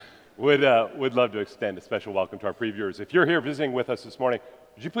Would love to extend a special welcome to our previewers. If you're here visiting with us this morning,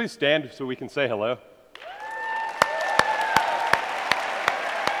 would you please stand so we can say hello? All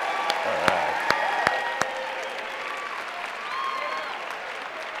right.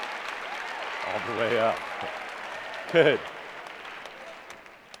 All the way up. Good.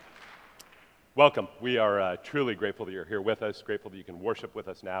 Welcome. We are truly grateful that you're here with us, grateful that you can worship with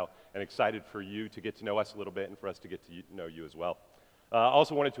us now, and excited for you to get to know us a little bit and for us to get to know you as well.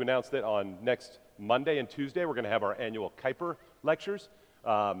 Also wanted to announce that on next Monday and Tuesday, we're going to have our annual Kuiper lectures.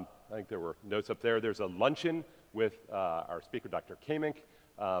 I think there were notes up there. There's a luncheon with our speaker, Dr. Kamink.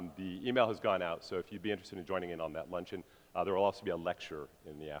 The email has gone out, so if you'd be interested in joining in on that luncheon, there will also be a lecture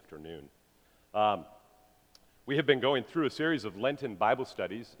in the afternoon. We have been going through a series of Lenten Bible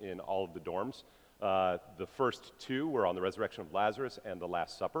studies in all of the dorms. The first two were on the resurrection of Lazarus and the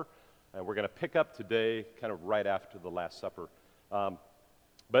Last Supper, and we're going to pick up today kind of right after the Last Supper.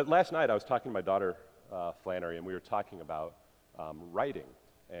 But last night I was talking to my daughter, Flannery, and we were talking about writing.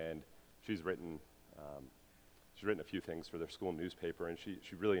 And she's written a few things for their school newspaper, and she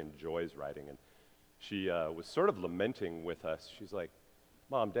really enjoys writing. And she was sort of lamenting with us. She's like,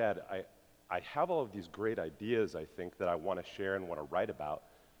 "Mom, Dad, I have all of these great ideas, I think, that I want to share and want to write about,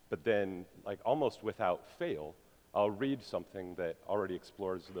 but then, like almost without fail, I'll read something that already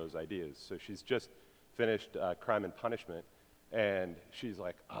explores those ideas." So she's just finished Crime and Punishment. And she's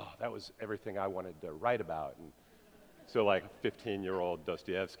like, "Oh, that was everything I wanted to write about." And so like a 15-year-old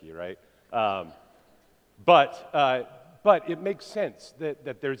Dostoevsky, right? But it makes sense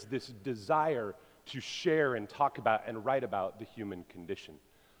that there's this desire to share and talk about and write about the human condition.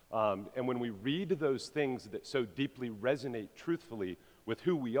 And when we read those things that so deeply resonate truthfully with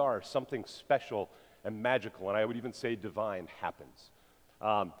who we are, something special and magical, and I would even say divine, happens.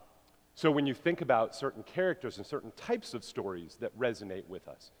 So when you think about certain characters and certain types of stories that resonate with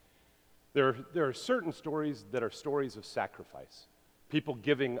us, there are certain stories that are stories of sacrifice, people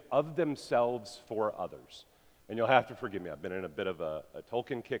giving of themselves for others. And you'll have to forgive me, I've been in a bit of a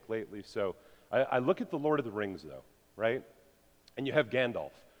Tolkien kick lately, so I look at the Lord of the Rings, though, right? And you have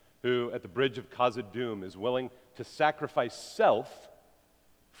Gandalf, who at the Bridge of Khazad-dûm is willing to sacrifice self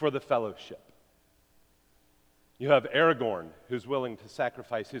for the fellowship. You have Aragorn, who's willing to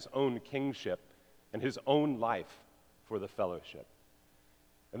sacrifice his own kingship and his own life for the fellowship.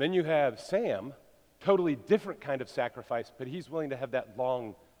 And then you have Sam, totally different kind of sacrifice, but he's willing to have that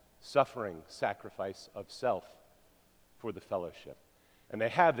long-suffering sacrifice of self for the fellowship. And they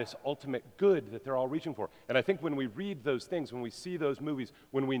have this ultimate good that they're all reaching for. And I think when we read those things, when we see those movies,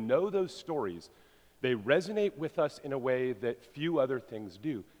 when we know those stories, they resonate with us in a way that few other things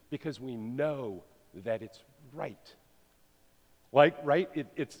do, because we know that it's right. Like, right?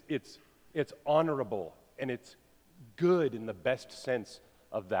 It's honorable, and it's good in the best sense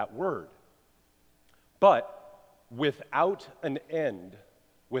of that word. But without an end,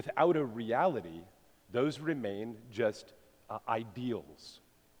 without a reality, those remain just ideals,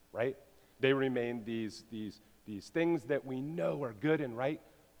 right? They remain these things that we know are good and right,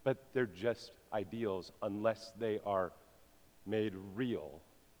 but they're just ideals unless they are made real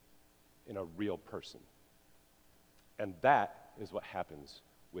in a real person. And that is what happens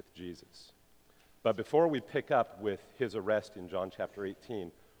with Jesus. But before we pick up with his arrest in John chapter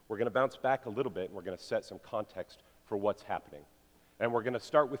 18, we're going to bounce back a little bit, and we're going to set some context for what's happening. And we're going to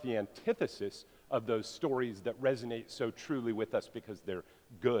start with the antithesis of those stories that resonate so truly with us because they're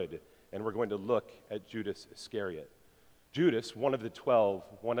good. And we're going to look at Judas Iscariot. Judas, one of the 12,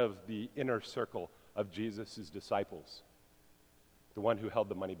 one of the inner circle of Jesus' disciples, the one who held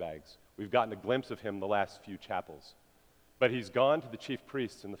the money bags. We've gotten a glimpse of him the last few chapels. But he's gone to the chief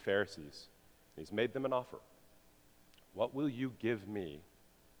priests and the Pharisees. He's made them an offer. What will you give me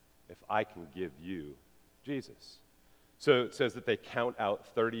if I can give you Jesus? So it says that they count out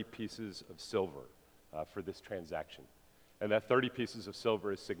 30 pieces of silver for this transaction. And that 30 pieces of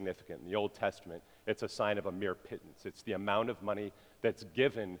silver is significant. In the Old Testament, it's a sign of a mere pittance. It's the amount of money that's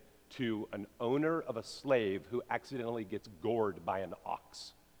given to an owner of a slave who accidentally gets gored by an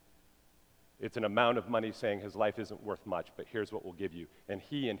ox. It's an amount of money saying his life isn't worth much, but here's what we'll give you. And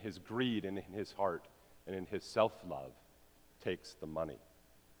he, in his greed and in his heart and in his self-love, takes the money.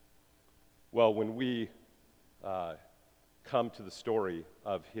 Well, when we come to the story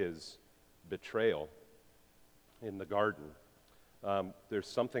of his betrayal in the garden, there's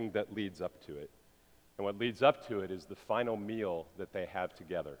something that leads up to it. And what leads up to it is the final meal that they have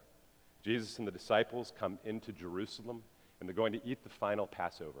together. Jesus and the disciples come into Jerusalem, and they're going to eat the final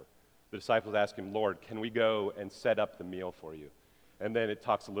Passover. The disciples ask him, "Lord, can we go and set up the meal for you?" And then it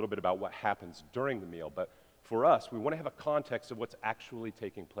talks a little bit about what happens during the meal. But for us, we want to have a context of what's actually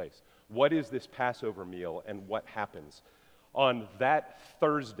taking place. What is this Passover meal and what happens? On that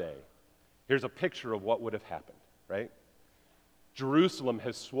Thursday, here's a picture of what would have happened, right? Jerusalem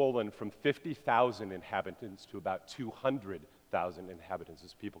has swollen from 50,000 inhabitants to about 200,000 inhabitants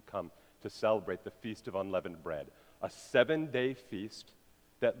as people come to celebrate the Feast of Unleavened Bread, a 7-day feast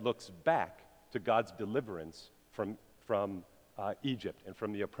that looks back to God's deliverance from Egypt and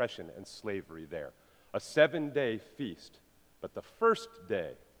from the oppression and slavery there. A 7-day feast, but the first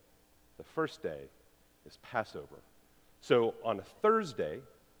day is Passover. So on a Thursday,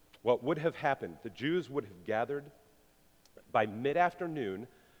 what would have happened, the Jews would have gathered. By mid-afternoon,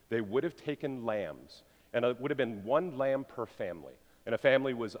 they would have taken lambs, and it would have been one lamb per family. And a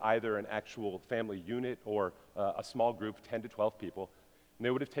family was either an actual family unit or a small group, 10 to 12 people, and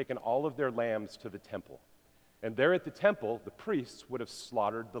they would have taken all of their lambs to the temple. And there at the temple, the priests would have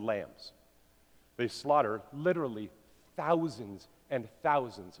slaughtered the lambs. They slaughter literally thousands and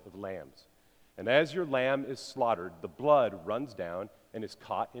thousands of lambs. And as your lamb is slaughtered, the blood runs down and is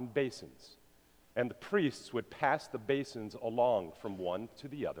caught in basins. And the priests would pass the basins along from one to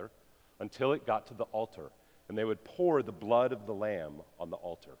the other until it got to the altar. And they would pour the blood of the lamb on the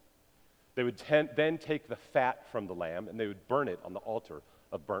altar. They would then take the fat from the lamb and they would burn it on the altar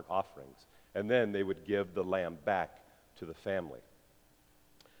of burnt offerings. And then they would give the lamb back to the family.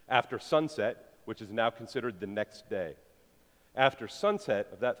 After sunset, which is now considered the next day, after sunset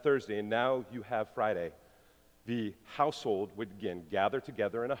of that Thursday, and now you have Friday, the household would again gather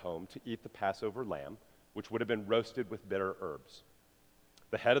together in a home to eat the Passover lamb, which would have been roasted with bitter herbs.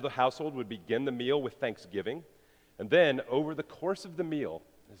 The head of the household would begin the meal with thanksgiving, and then over the course of the meal,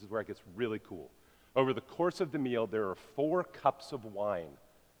 this is where it gets really cool. Over the course of the meal, there are 4 cups of wine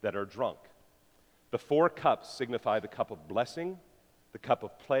that are drunk. The 4 cups signify the cup of blessing, the cup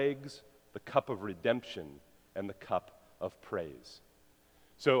of plagues, the cup of redemption, and the cup of praise.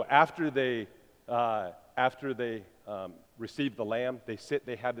 So after they receive the lamb,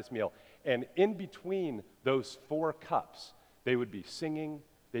 they have this meal. And in between those 4 cups, they would be singing,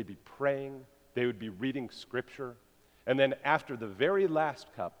 they'd be praying, they would be reading scripture. And then after the very last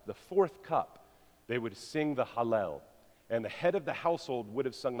cup, the 4th cup, they would sing the Hallel. And the head of the household would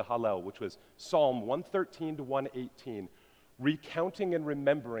have sung the Hallel, which was Psalm 113 to 118, recounting and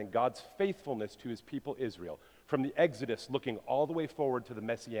remembering God's faithfulness to his people Israel, from the Exodus looking all the way forward to the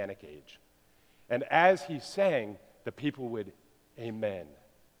Messianic age. And as he sang, the people would, amen,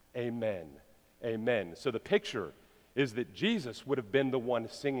 amen, amen. So the picture is that Jesus would have been the one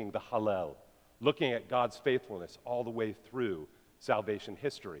singing the Hallel, looking at God's faithfulness all the way through salvation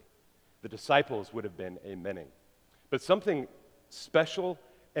history. The disciples would have been amening. But something special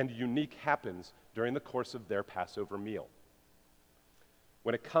and unique happens during the course of their Passover meal.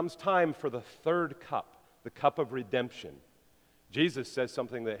 When it comes time for the 3rd cup, the cup of redemption, Jesus says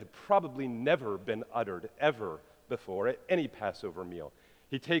something that had probably never been uttered ever before at any Passover meal.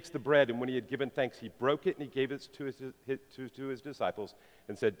 He takes the bread, and when he had given thanks, he broke it and he gave it to his disciples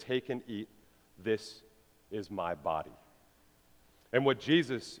and said, "Take and eat, this is my body." And what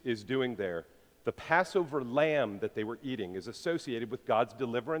Jesus is doing there, the Passover lamb that they were eating is associated with God's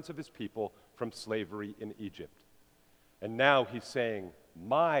deliverance of his people from slavery in Egypt. And now he's saying,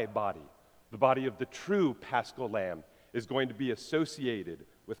 my body, the body of the true Paschal lamb, is going to be associated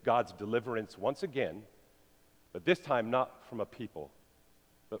with God's deliverance once again, but this time not from a people,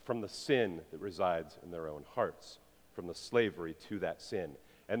 but from the sin that resides in their own hearts, from the slavery to that sin.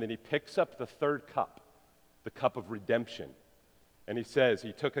 And then he picks up the 3rd cup, the cup of redemption. And he says,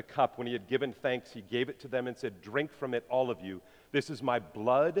 he took a cup. When he had given thanks, he gave it to them and said, "Drink from it, all of you. This is my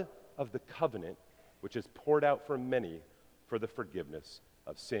blood of the covenant, which is poured out for many for the forgiveness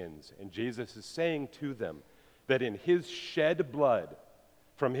of sins." And Jesus is saying to them that in his shed blood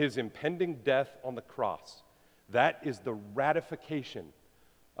from his impending death on the cross, that is the ratification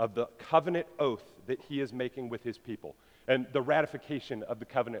of the covenant oath that he is making with his people. And the ratification of the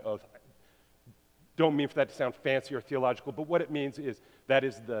covenant oath, don't mean for that to sound fancy or theological, but what it means is that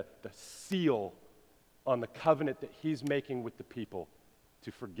is the seal on the covenant that he's making with the people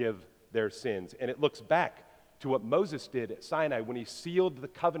to forgive their sins. And it looks back to what Moses did at Sinai when he sealed the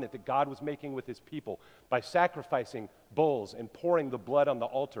covenant that God was making with his people by sacrificing bulls and pouring the blood on the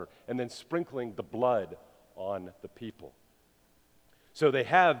altar and then sprinkling the blood on the people. So they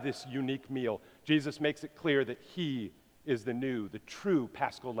have this unique meal. Jesus makes it clear that he is the true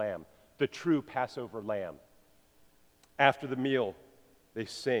Paschal lamb, the true Passover lamb. After the meal, they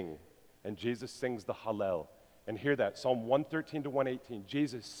sing, and Jesus sings the Hallel. And hear that, Psalm 113 to 118,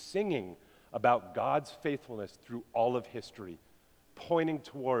 Jesus singing about God's faithfulness through all of history, pointing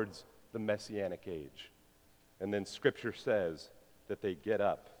towards the Messianic age. And then Scripture says that they get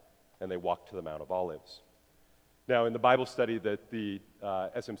up and they walk to the Mount of Olives. Now, in the Bible study that the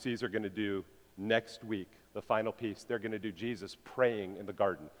SMCs are going to do next week, the final piece, they're going to do Jesus praying in the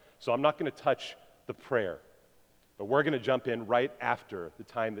garden. So I'm not going to touch the prayer, but we're going to jump in right after the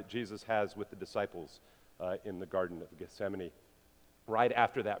time that Jesus has with the disciples in the Garden of Gethsemane, right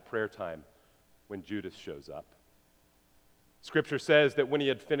after that prayer time when Judas shows up. Scripture says that when he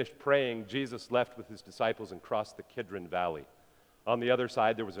had finished praying, Jesus left with his disciples and crossed the Kidron Valley. On the other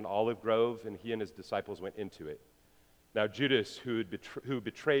side, there was an olive grove, and he and his disciples went into it. Now, Judas, who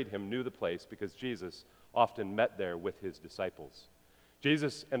betrayed him, knew the place because Jesus often met there with his disciples.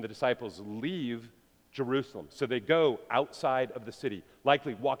 Jesus and the disciples leave Jerusalem. So they go outside of the city,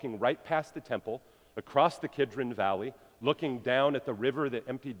 likely walking right past the temple, across the Kidron Valley, looking down at the river that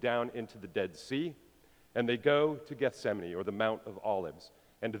emptied down into the Dead Sea, and they go to Gethsemane, or the Mount of Olives,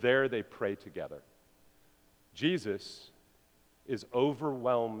 and there they pray together. Jesus is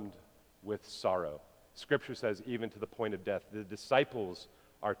overwhelmed with sorrow. Scripture says even to the point of death. The disciples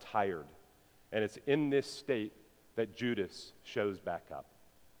are tired, and it's in this state that Judas shows back up.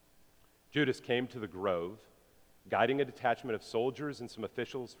 Judas came to the grove, guiding a detachment of soldiers and some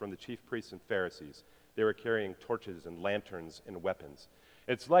officials from the chief priests and Pharisees. They were carrying torches and lanterns and weapons.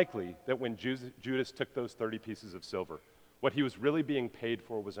 It's likely that when Judas took those 30 pieces of silver, what he was really being paid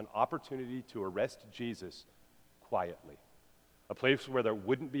for was an opportunity to arrest Jesus quietly, a place where there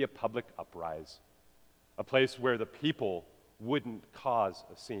wouldn't be a public uprise, a place where the people wouldn't cause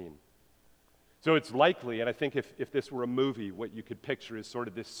a scene. So it's likely, and I think if this were a movie, what you could picture is sort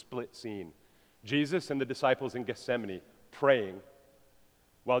of this split scene. Jesus and the disciples in Gethsemane praying,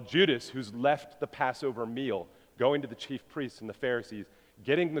 while Judas, who's left the Passover meal, going to the chief priests and the Pharisees,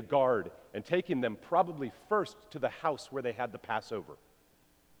 getting the guard and taking them probably first to the house where they had the Passover.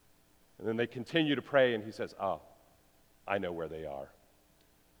 And then they continue to pray, and he says, "Oh, I know where they are."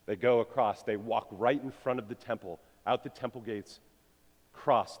 They go across, they walk right in front of the temple, out the temple gates,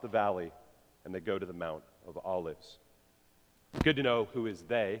 cross the valley, and they go to the Mount of Olives. It's good to know who is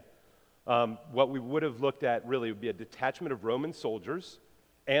they. What we would have looked at really would be a detachment of Roman soldiers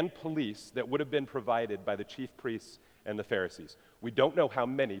and police that would have been provided by the chief priests and the Pharisees. We don't know how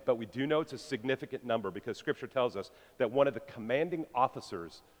many, but we do know it's a significant number because Scripture tells us that one of the commanding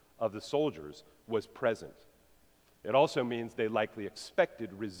officers of the soldiers was present. It also means they likely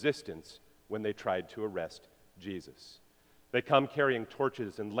expected resistance when they tried to arrest Jesus. They come carrying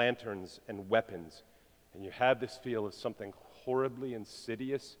torches and lanterns and weapons, and you have this feel of something horribly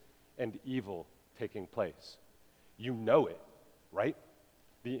insidious and evil taking place. You know it, right?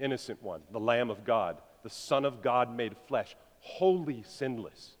 The innocent one, the Lamb of God, the Son of God made flesh, wholly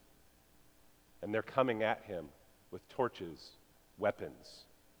sinless. And they're coming at him with torches, weapons,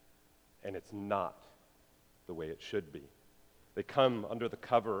 and it's not the way it should be. They come under the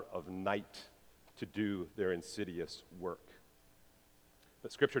cover of night to do their insidious work.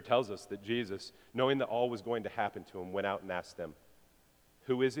 But Scripture tells us that Jesus, knowing that all was going to happen to him, went out and asked them,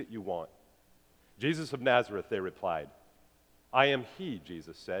 "Who is it you want?" "Jesus of Nazareth," they replied. "I am he,"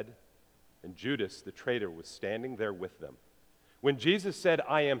 Jesus said. And Judas, the traitor, was standing there with them. When Jesus said,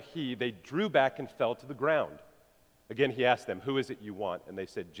 "I am he," they drew back and fell to the ground. Again, he asked them, "Who is it you want?" And they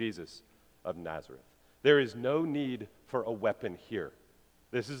said, "Jesus of Nazareth." There is no need for a weapon here.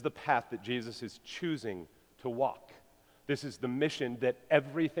 This is the path that Jesus is choosing to walk. This is the mission that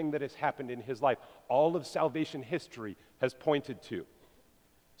everything that has happened in his life, all of salvation history, has pointed to.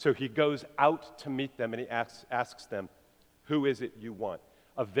 So he goes out to meet them and he asks them, "Who is it you want?"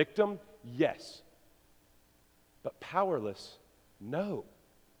 A victim? Yes. But powerless? No.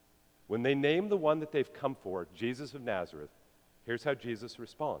 When they name the one that they've come for, Jesus of Nazareth, here's how Jesus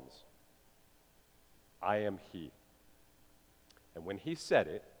responds. "I am he." And when he said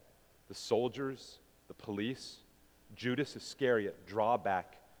it, the soldiers, the police, Judas Iscariot draw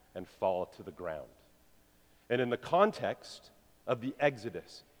back and fall to the ground. And in the context of the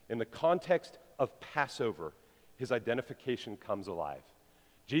Exodus, in the context of Passover, his identification comes alive.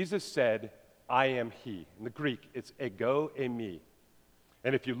 Jesus said, "I am he." In the Greek, it's ego eimi.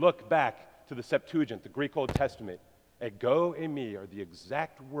 And if you look back to the Septuagint, the Greek Old Testament, ego eimi are the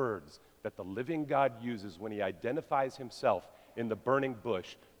exact words that the living God uses when he identifies himself in the burning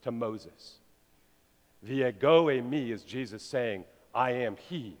bush to Moses. The ego eimi is Jesus saying, "I am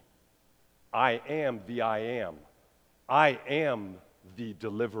he. I am the I am. I am the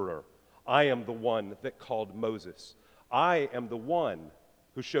deliverer. I am the one that called Moses. I am the one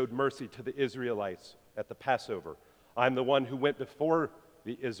who showed mercy to the Israelites at the Passover. I'm the one who went before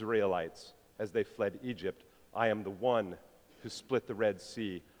the Israelites as they fled Egypt. I am the one who split the Red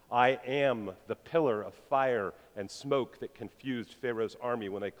Sea. I am the pillar of fire and smoke that confused Pharaoh's army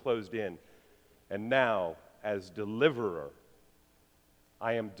when they closed in. And now, as deliverer,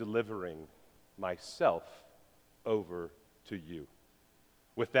 I am delivering myself over to you.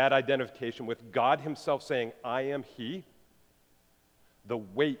 With that identification, with God himself saying, I am he, the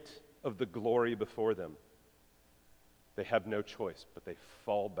weight of the glory before them, they have no choice, but they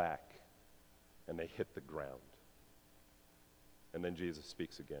fall back and they hit the ground. And then Jesus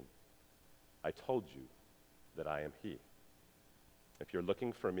speaks again. I told you that I am he. If you're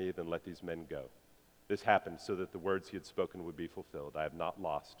looking for me, then let these men go. This happened so that the words he had spoken would be fulfilled. I have not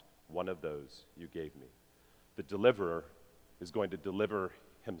lost one of those you gave me. The deliverer is going to deliver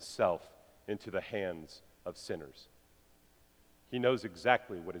himself into the hands of sinners. He knows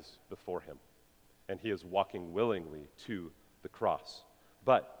exactly what is before him, and he is walking willingly to the cross.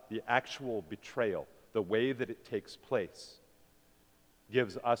 But the actual betrayal, the way that it takes place,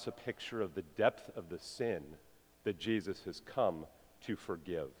 gives us a picture of the depth of the sin that Jesus has come to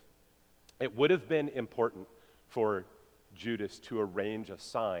forgive. It would have been important for Judas to arrange a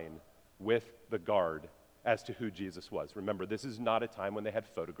sign with the guard as to who Jesus was. Remember, this is not a time when they had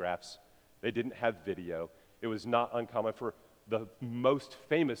photographs. They didn't have video. It was not uncommon for the most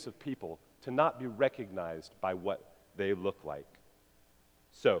famous of people to not be recognized by what they look like.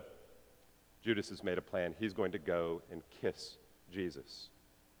 So, Judas has made a plan. He's going to go and kiss Jesus.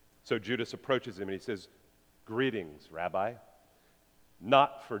 So Judas approaches him and he says, "Greetings, Rabbi."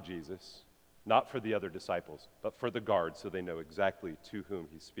 Not for Jesus, not for the other disciples, but for the guard, so they know exactly to whom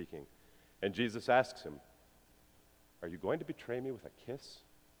he's speaking. And Jesus asks him, "Are you going to betray me with a kiss?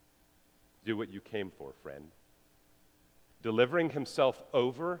 Do what you came for, friend." Delivering himself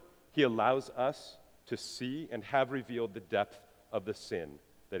over, he allows us to see and have revealed the depth of the sin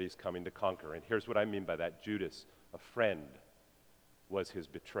that he's coming to conquer. And here's what I mean by that. Judas, a friend, was his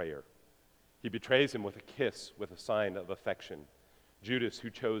betrayer. He betrays him with a kiss, with a sign of affection. Judas, who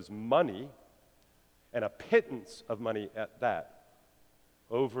chose money, and a pittance of money at that,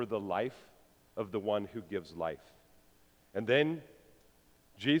 over the life of the one who gives life. And then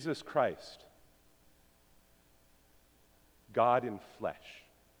Jesus Christ, God in flesh,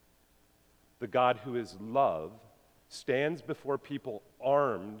 the God who is love, stands before people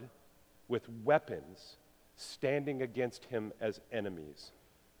armed with weapons, standing against him as enemies.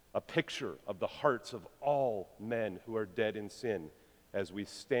 A picture of the hearts of all men who are dead in sin as we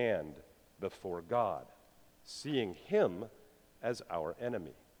stand before God, seeing him as our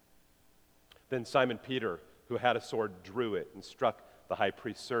enemy. Then Simon Peter, who had a sword, drew it and struck the high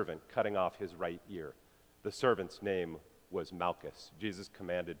priest's servant, cutting off his right ear. The servant's name was Malchus. Jesus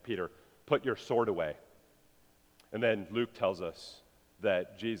commanded Peter, "Put your sword away." And then Luke tells us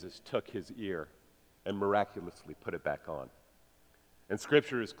that Jesus took his ear and miraculously put it back on. And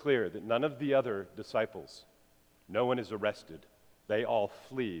Scripture is clear that none of the other disciples, no one is arrested. They all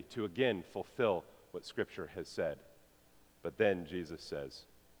flee to again fulfill what Scripture has said. But then Jesus says,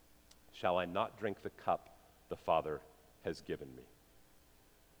 "Shall I not drink the cup the Father has given me?"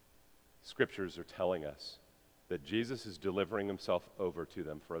 Scriptures are telling us that Jesus is delivering himself over to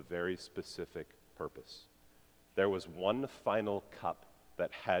them for a very specific purpose. There was one final cup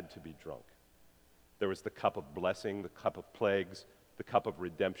that had to be drunk. There was the cup of blessing, the cup of plagues, the cup of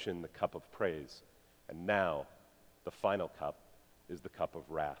redemption, the cup of praise. And now, the final cup is the cup of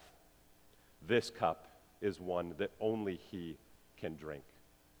wrath. This cup is one that only he can drink.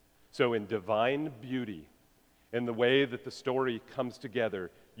 So in divine beauty, in the way that the story comes together,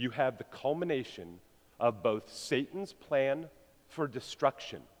 you have the culmination of both Satan's plan for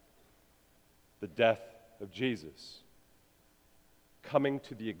destruction, the death of Jesus, coming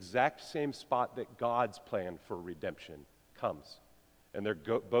to the exact same spot that God's plan for redemption comes. And they're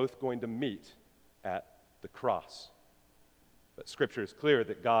both going to meet at the cross. But Scripture is clear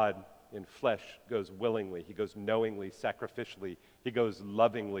that God in flesh goes willingly, he goes knowingly, sacrificially, he goes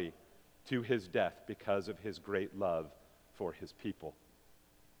lovingly to his death because of his great love for his people.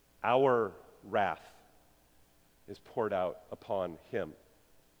 Our wrath is poured out upon him.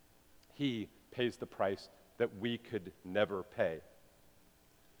 He pays the price that we could never pay.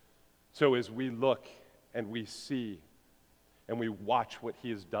 So as we look and we see and we watch what he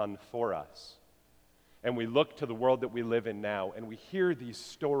has done for us, and we look to the world that we live in now, and we hear these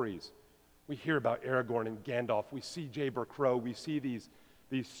stories, we hear about Aragorn and Gandalf, we see Jayber Crow, we see these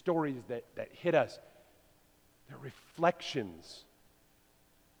stories that hit us. They're reflections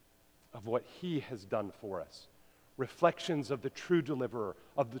of what he has done for us. Reflections of the true deliverer,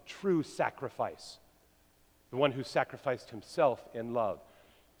 of the true sacrifice, the one who sacrificed himself in love.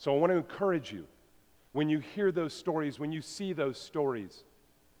 So I want to encourage you, when you hear those stories, when you see those stories,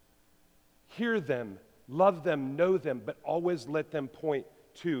 Hear them, love them, know them, but always let them point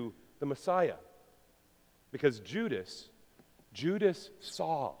to the Messiah. Because Judas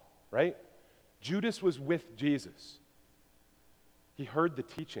saw, right? Judas was with Jesus. He heard the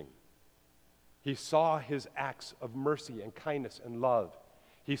teaching. He saw his acts of mercy and kindness and love.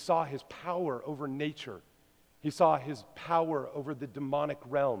 He saw his power over nature. He saw his power over the demonic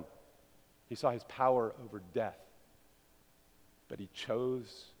realm. He saw his power over death. But he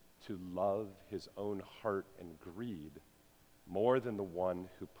chose to love his own heart and greed more than the one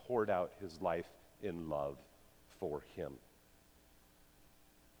who poured out his life in love for him.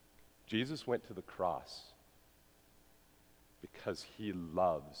 Jesus went to the cross because he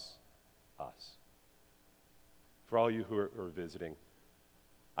loves us. For all you who are visiting,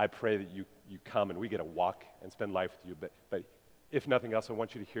 I pray that you come and we get to walk and spend life with you. But if nothing else, I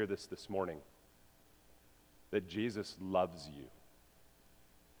want you to hear this morning, that Jesus loves you.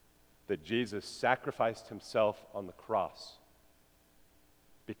 That Jesus sacrificed himself on the cross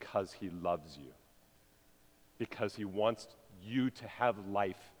because he loves you. Because he wants you to have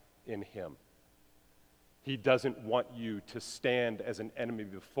life in him. He doesn't want you to stand as an enemy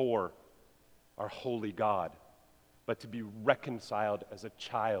before our holy God, but to be reconciled as a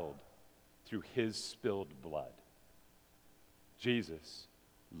child through his spilled blood. Jesus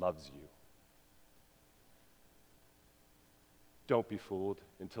loves you. Don't be fooled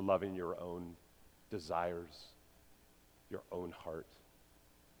into loving your own desires, your own heart,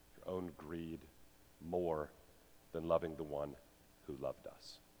 your own greed more than loving the one who loved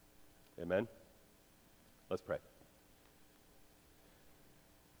us. Amen? Let's pray.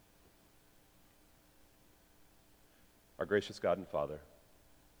 Our gracious God and Father,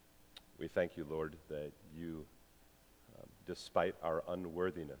 we thank you, Lord, that you, despite our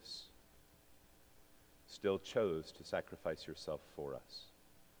unworthiness, still chose to sacrifice yourself for us.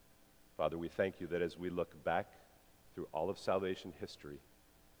 Father, we thank you that as we look back through all of salvation history,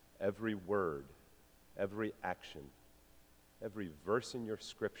 every word, every action, every verse in your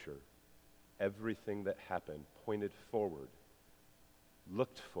scripture, everything that happened pointed forward,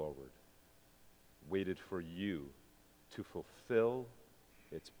 looked forward, waited for you to fulfill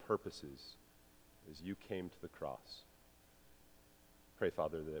its purposes as you came to the cross. Pray,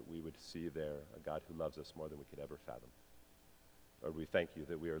 Father, that we would see there a God who loves us more than we could ever fathom. Lord, we thank you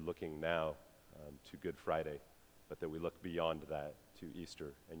that we are looking now to Good Friday, but that we look beyond that to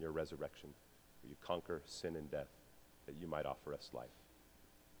Easter and your resurrection, where you conquer sin and death, that you might offer us life.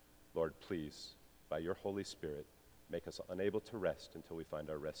 Lord, please, by your Holy Spirit, make us unable to rest until we find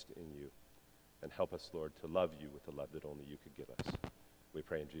our rest in you. And help us, Lord, to love you with the love that only you could give us. We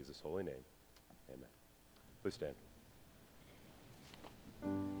pray in Jesus' holy name. Amen. Please stand.